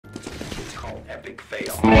Epic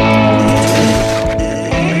fail.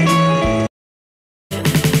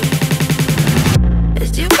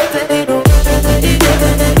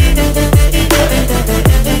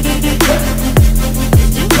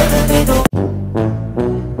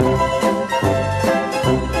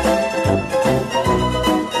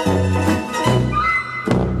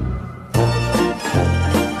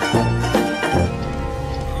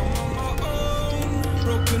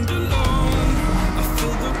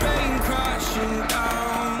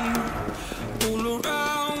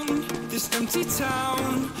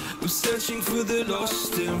 Town, I'm searching for the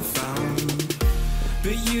lost and found,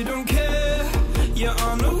 but you don't care, you're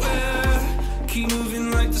unaware. Keep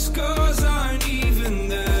moving like the scars aren't even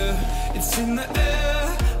there. It's in the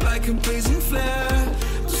air like a blazing flare.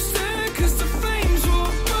 Just stare cause the flames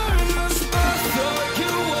will burn us. I thought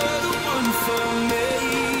you were the one for me,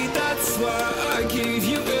 that's why I gave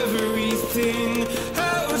you everything.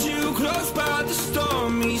 Held you close by the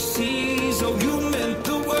stormy seas. Oh, you meant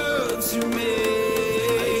the world to me.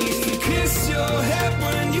 Your head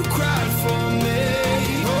when you cried for me.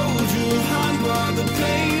 Hold your hand while the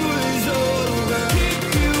pain was over. Keep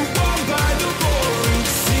you warm by the roaring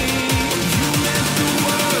sea. You meant the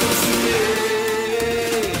world to me.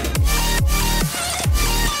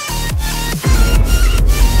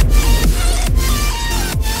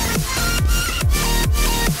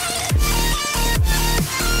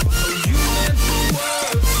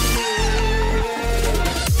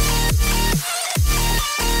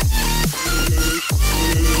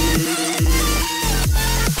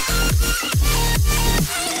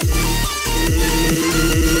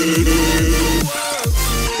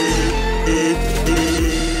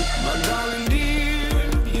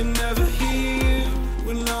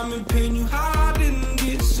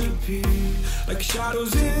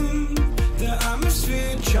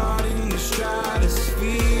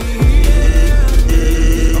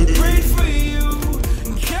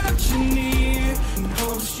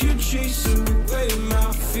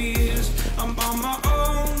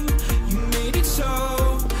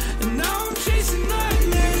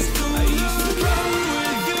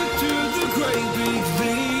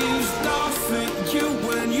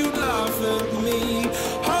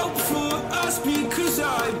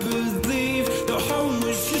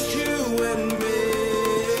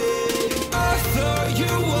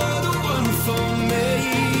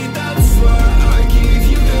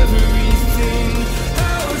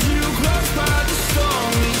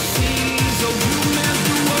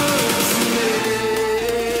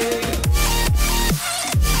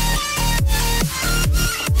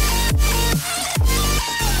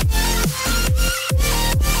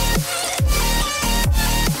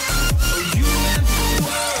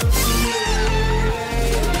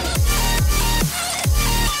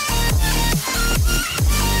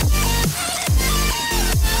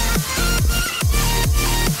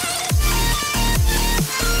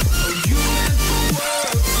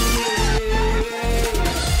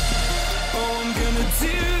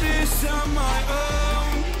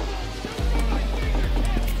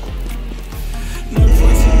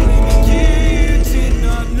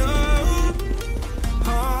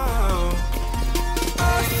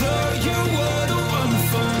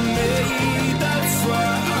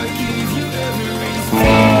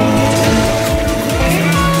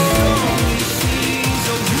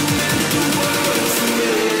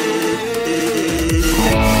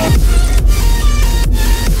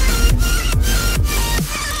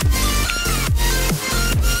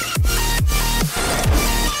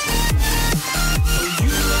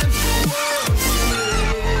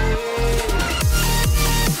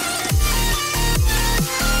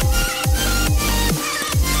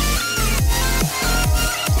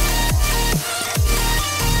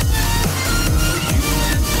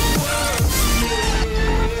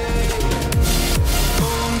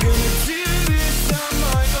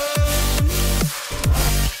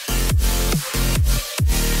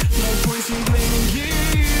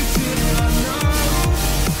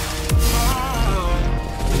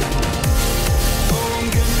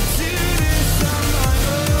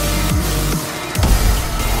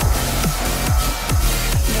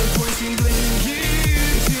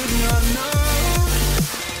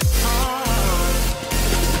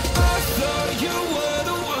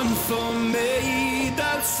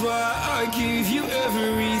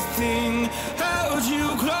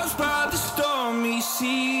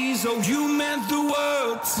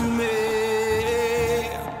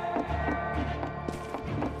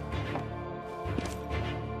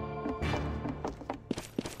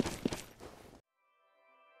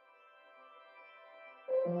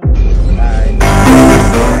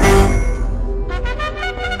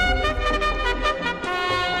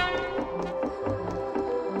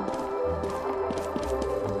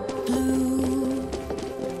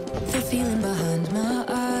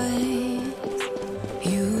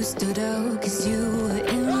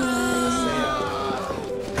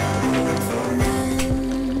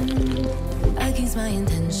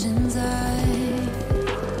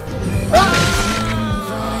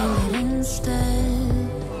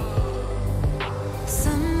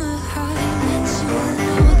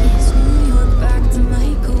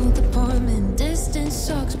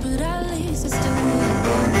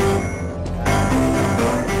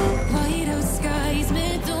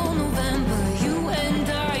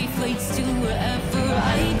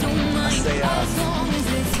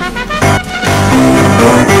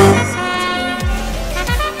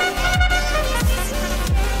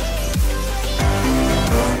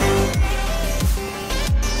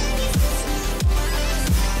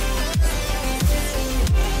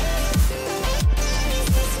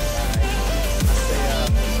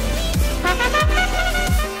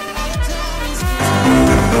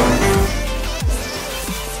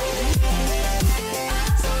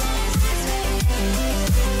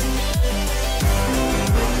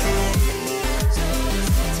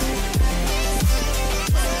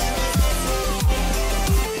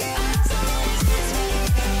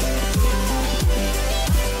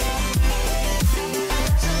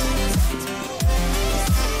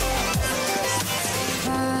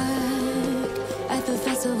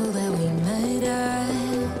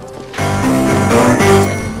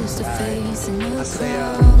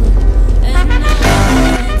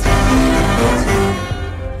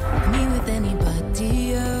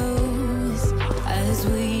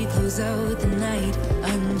 out the night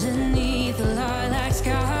underneath the lilac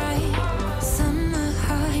sky. Summer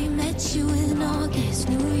high, met you in August.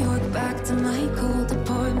 New York, back to my cold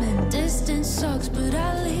apartment. Distance sucks, but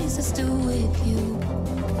at least I'm still with you.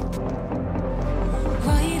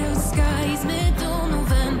 White out skies, middle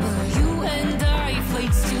November. You and I,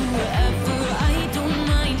 flights to wherever. I don't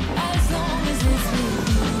mind as long as it's with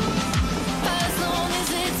you. As long as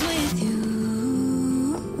it's with you.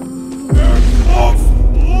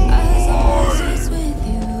 As long as it's with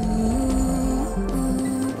you.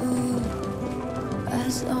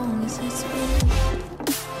 As long as it's with you.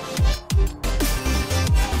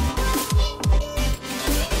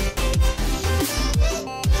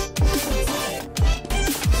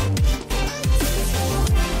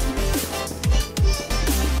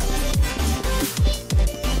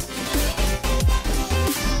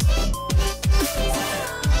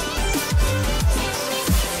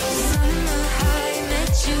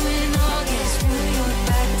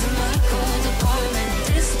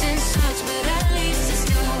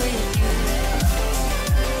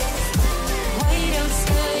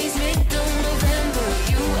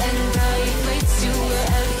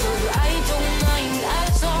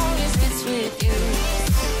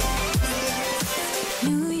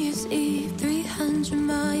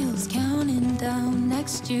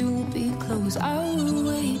 You will be close. I will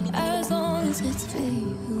wait as long as it's for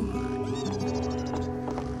you.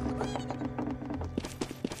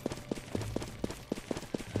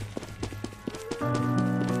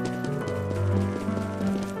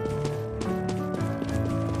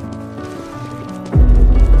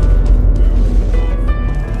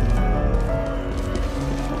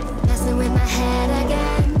 Messing with my head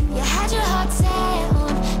again. You had your heart set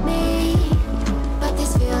on me, but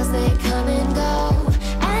these feels, they come and go.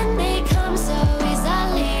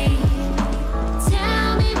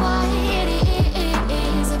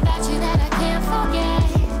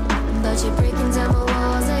 You're breaking down my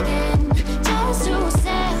walls again, just to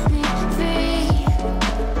set me free.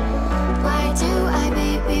 Why do I,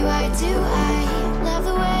 baby, why do I love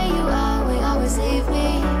the way you always leave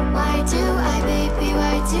me? Why do I, baby,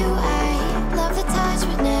 why do I love the touch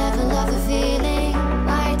but never love the feeling?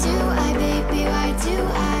 Why do I, baby, why do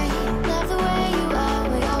I love the way you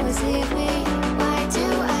always leave me? Why do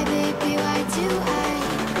I, baby, why do I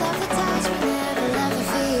love the touch but never love the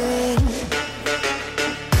feeling?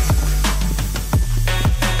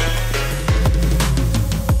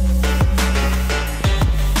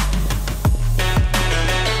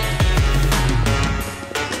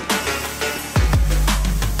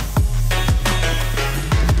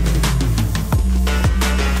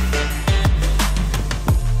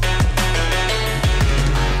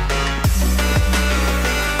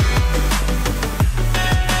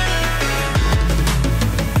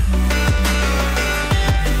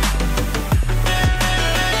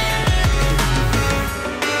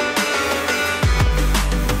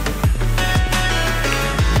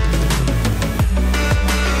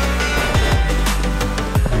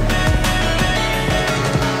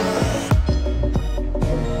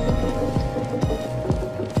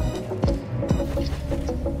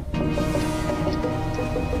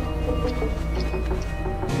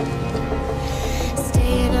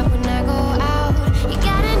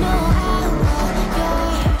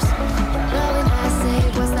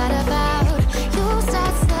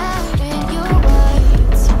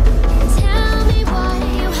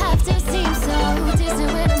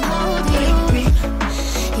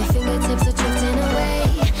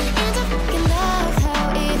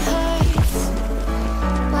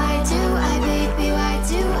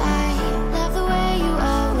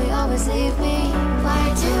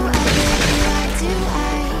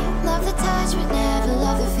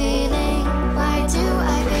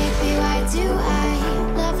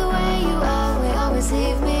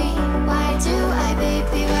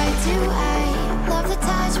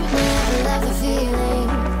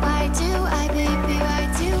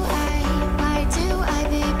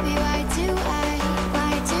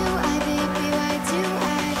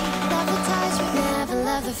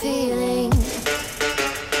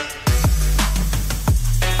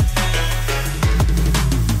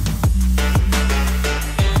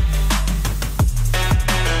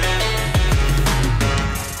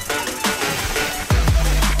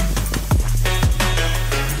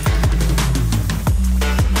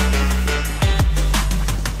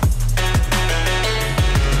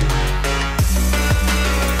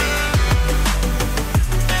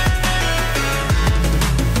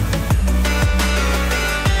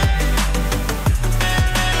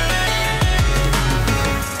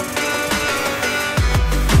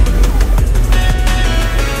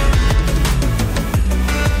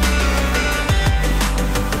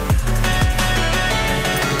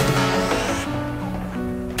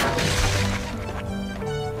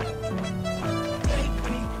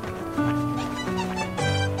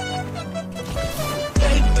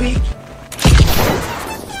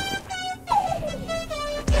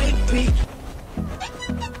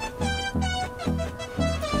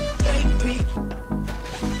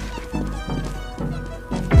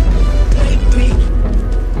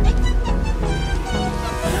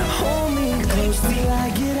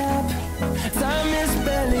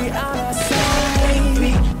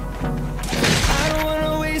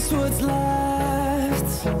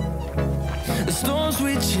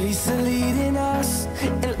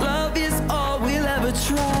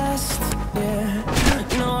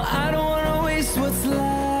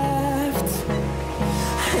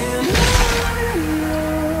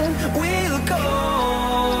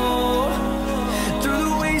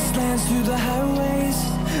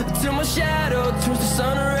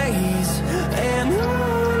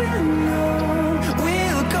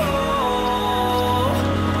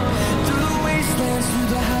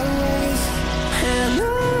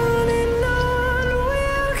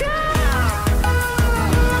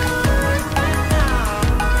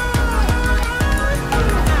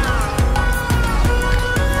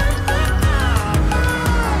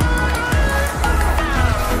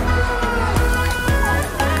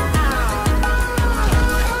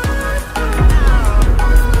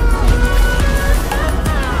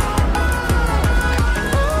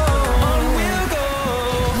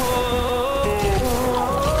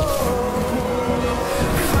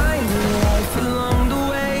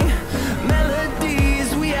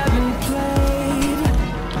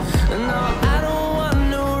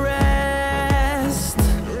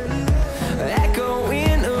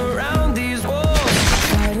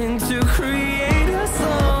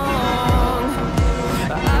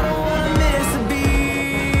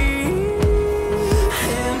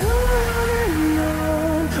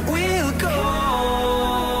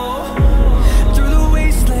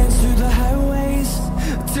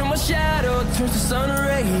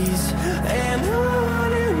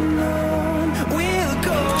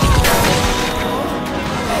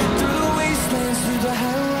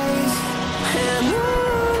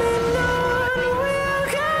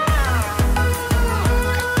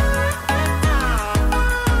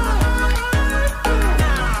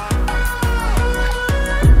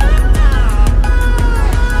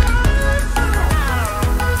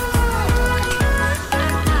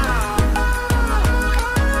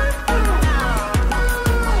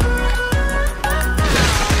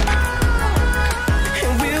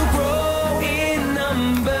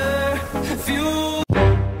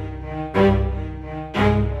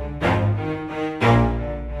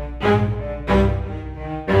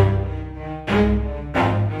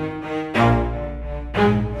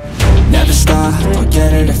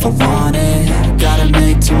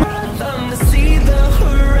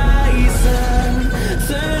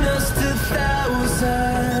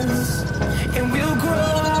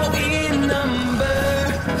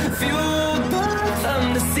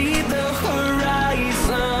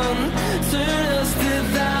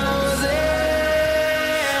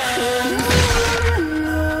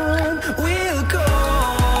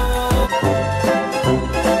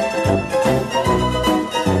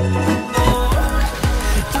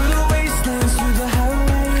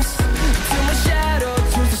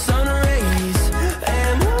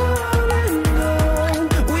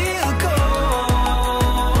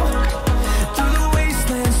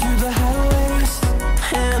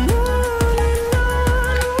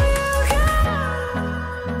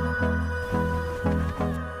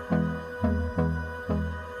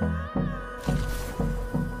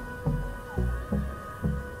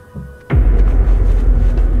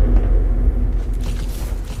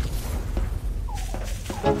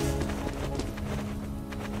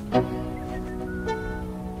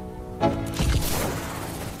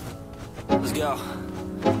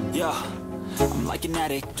 I'm like an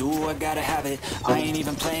addict, do I gotta have it. I ain't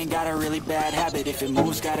even playing, got a really bad habit. If it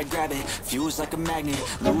moves, gotta grab it, fuse like a magnet.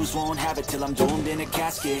 Lose, won't have it till I'm doomed in a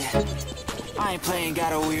casket. I ain't playing,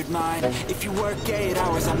 got a weird mind. If you work 8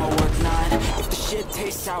 hours, I'ma work 9. If the shit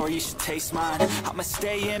tastes sour, you should taste mine. I'ma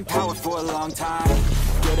stay in power for a long time.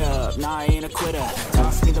 Get up, nah, I ain't a quitter.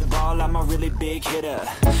 Toss me the ball, I'm a really big hitter.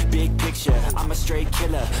 Big picture, I'm a straight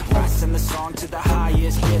killer. Rising the song to the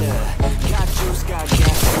highest bidder. Got juice, got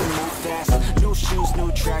gas, we move fast. New shoes,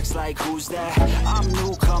 new tracks, like who's that? I'm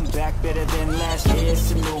new, come back, better than last. Yeah,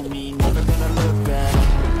 it's a new me, never gonna look back.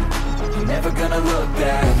 Never gonna look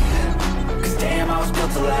back. Cause damn, I was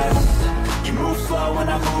built to last. You move slow and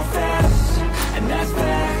I move fast, and that's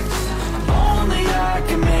facts. Only I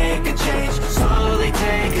can make a change. Slowly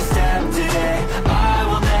take a step today. I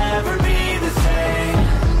will never be the same,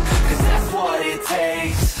 cause that's what it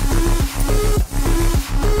takes.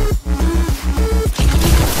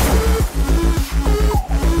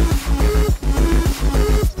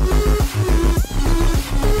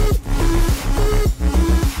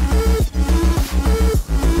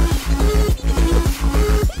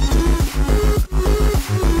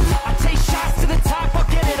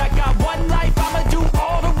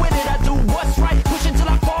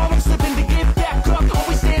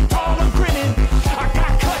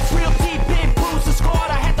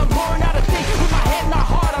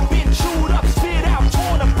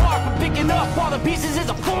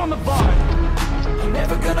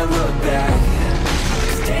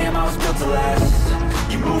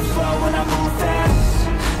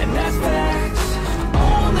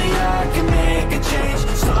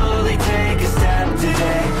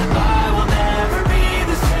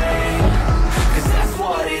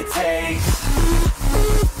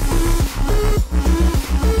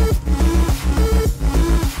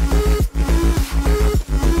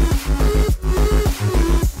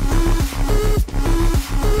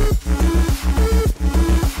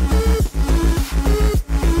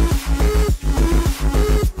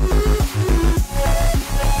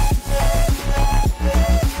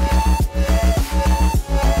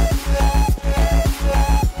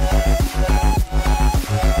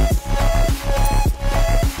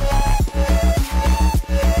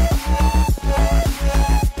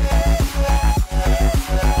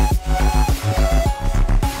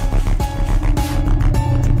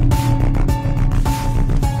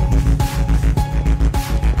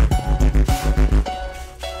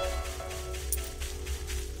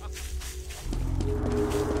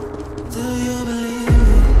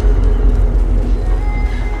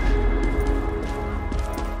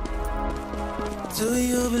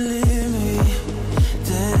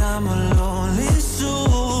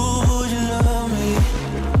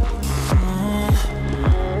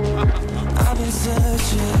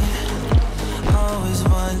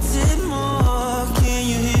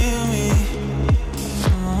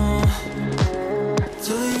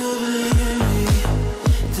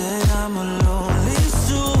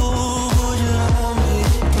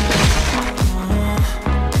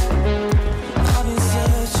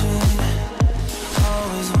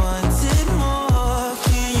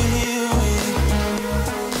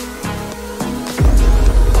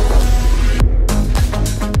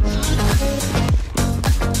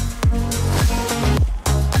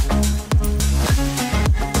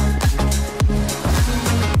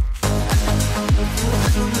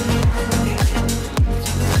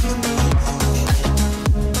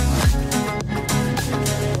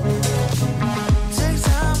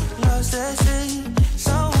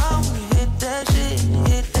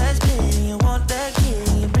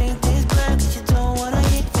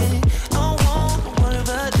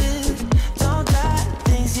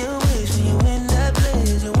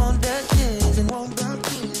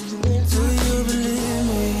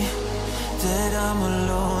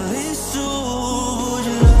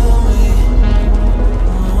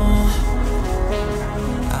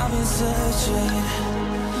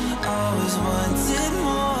 always wanted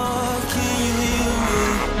more. Can you hear me?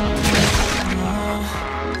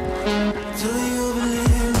 Do you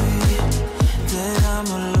believe me that I'm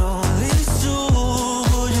a lonely soul?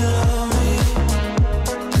 Would you love me?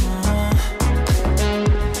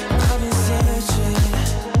 I've been searching,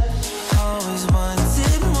 always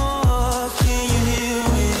wanted more. Can you hear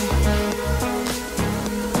me?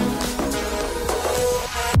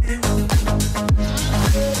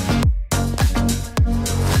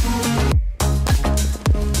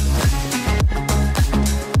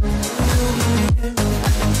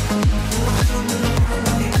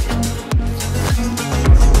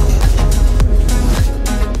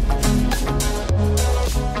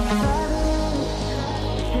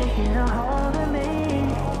 Taking a hold of me.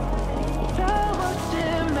 Love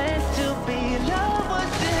wasn't meant to be. Love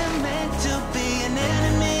wasn't meant to be an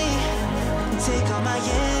enemy. Take all my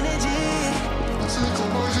energy.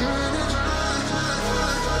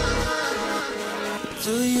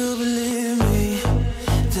 Do you believe me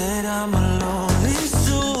that I'm a lonely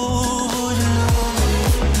soul? Would you love me?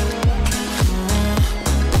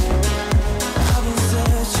 I've been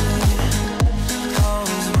searching,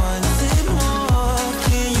 always wanted more.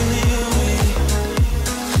 Can you hear me?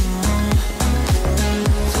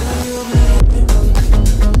 Do you believe me?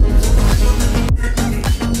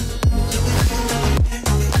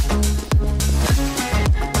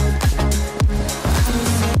 I've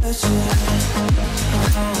been searching,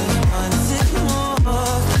 always wanted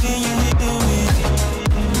more. Can you hear me?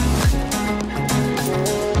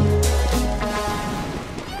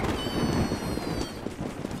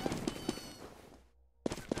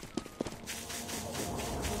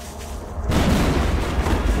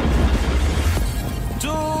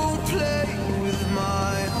 Don't play with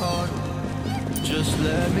my heart. Just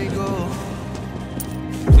let me go.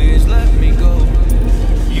 Please let me go.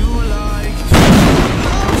 You like to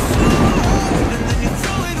love so hard and then you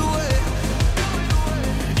throw it away.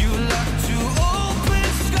 You like to open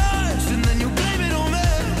skies and then you blame it on me.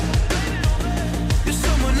 You're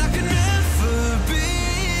someone I could never be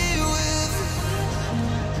with.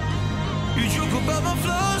 You joke about my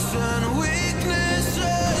flaws and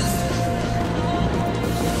weaknesses.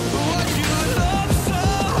 What you love so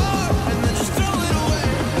hard and then just throw it away.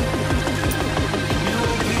 You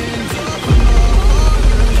opened up my heart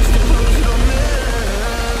just to close it on me.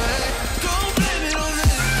 Don't blame it on me.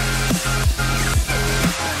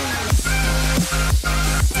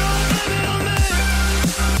 Don't blame it on me.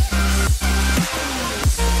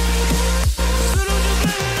 So don't you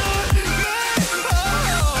blame it on me.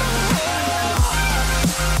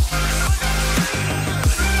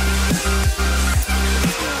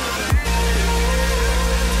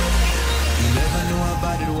 You never knew how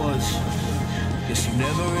bad it was. Guess you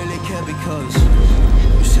never really cared because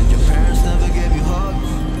you said your parents never gave you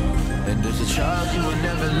hugs, and as a child you were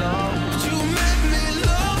never loved. You made me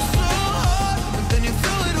love so hard, but then you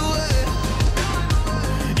threw it away.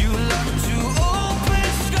 You like to open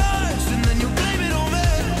skies and then you blame it on me.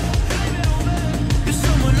 You're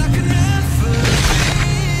someone I could never be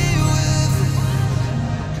with.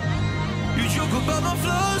 You joke about my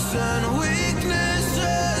flaws and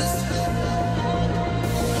weaknesses.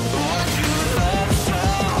 What you love so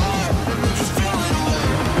hard and then just throw it away.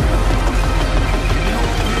 You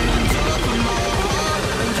opened up my heart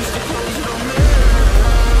and just to close it on me.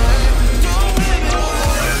 Don't blame it on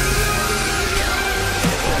me.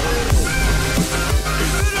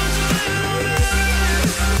 Don't you blame it on me.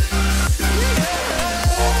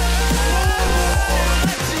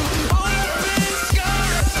 Like to open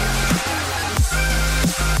skies.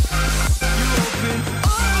 You open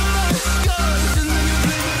all my skies and then you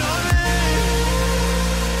blame it on me.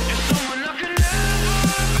 You're someone I could never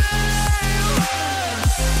be with.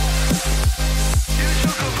 You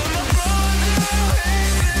joke about my flaws and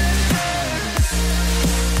weaknesses.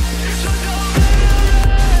 So don't blame it on me.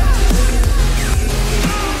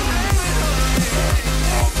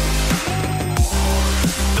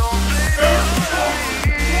 Don't blame it on me.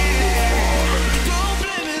 Don't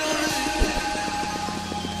blame it on me.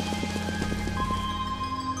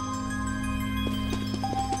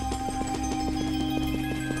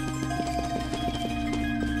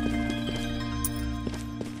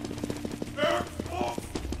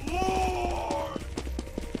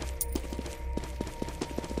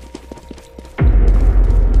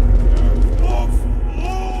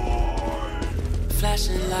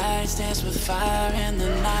 Flashing lights dance with fire in the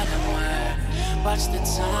night and wire. Watch the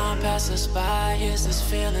time pass us by. Is this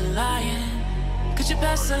feeling lying? Could you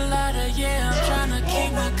pass the lighter? Yeah, I'm trying to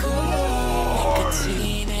keep my cool.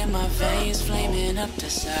 Nicotine in my veins, flaming up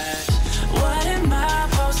desires. What am I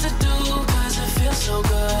supposed to do? Cause it feels so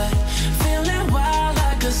good.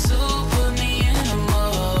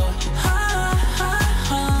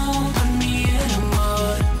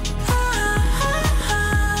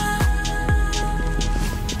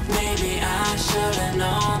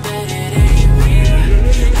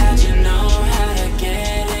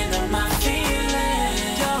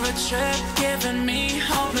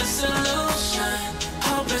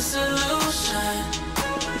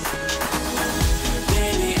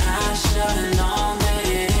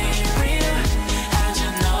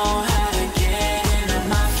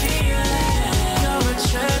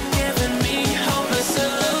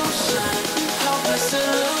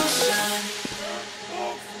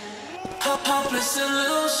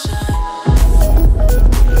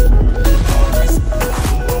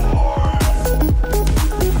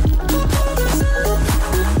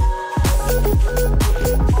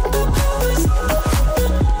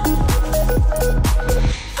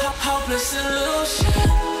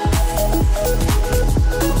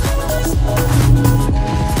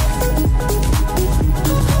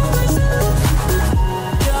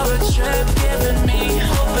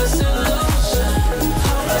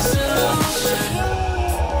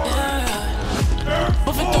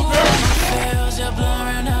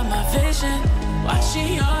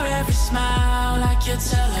 watching your every smile like your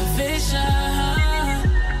television.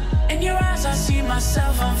 In your eyes I see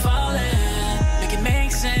myself, I'm falling. Make it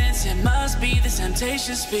make sense, it must be the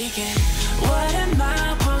temptation speaking. What am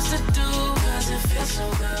I supposed to do, cause it feels so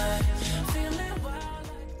good. Feeling wild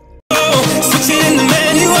like... Switch it in the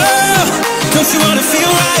manual. Don't you wanna feel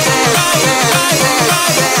right?